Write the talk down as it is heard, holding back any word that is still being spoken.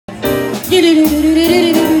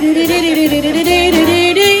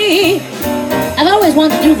I've always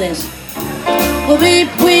wanted to do this.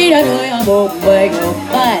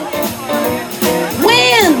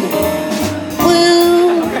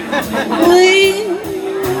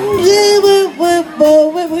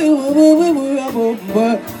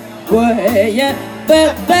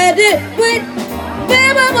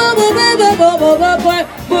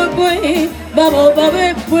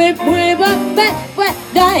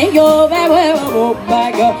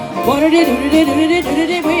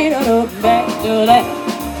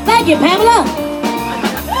 Thank you, Pamela.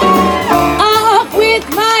 Off with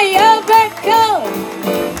my overcoat,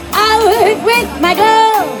 out with my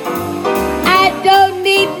girl. I don't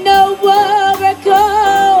need no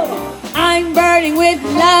overcoat. I'm burning with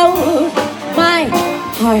love. My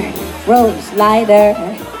heart grows lighter.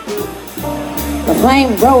 The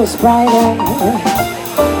flame grows brighter.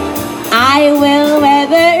 I will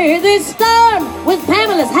weather this storm with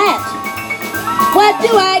Pamela's hat. What do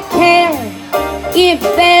I care if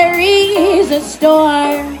there is a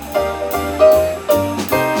storm?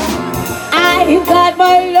 I've got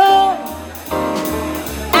my love.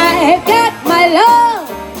 I've got my love.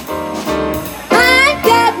 I've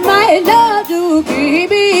got my love to keep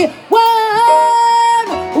me warm.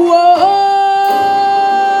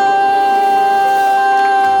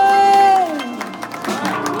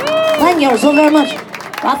 Thank you so very much.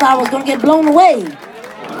 I thought I was going to get blown away.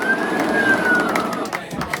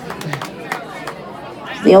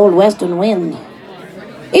 It's the old western wind.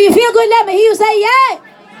 If you feel good, let me hear you say yeah.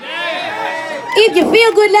 Yeah. If you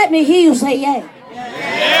feel good, let me hear you say yeah.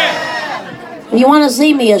 Yeah. If you want to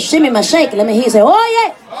see me shimmy my shake, let me hear you say oh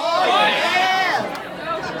yeah. Oh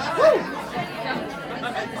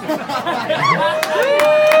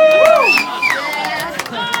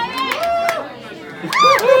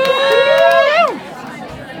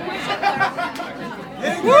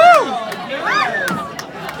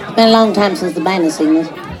It's been a long time since the band has seen this.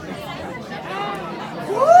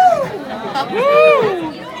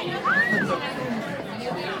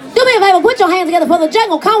 Do me a favor, put your hands together for the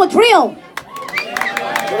Jungle Conway Trio.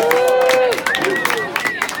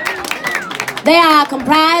 They are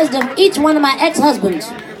comprised of each one of my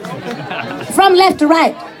ex-husbands, from left to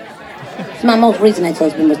right. My most recent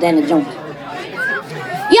ex-husband was Danny Jones.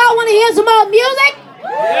 Y'all want to hear some more music?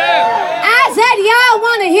 I said y'all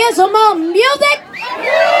want to hear some more music?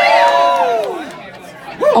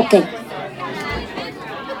 Okay.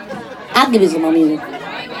 I'll give you some more music.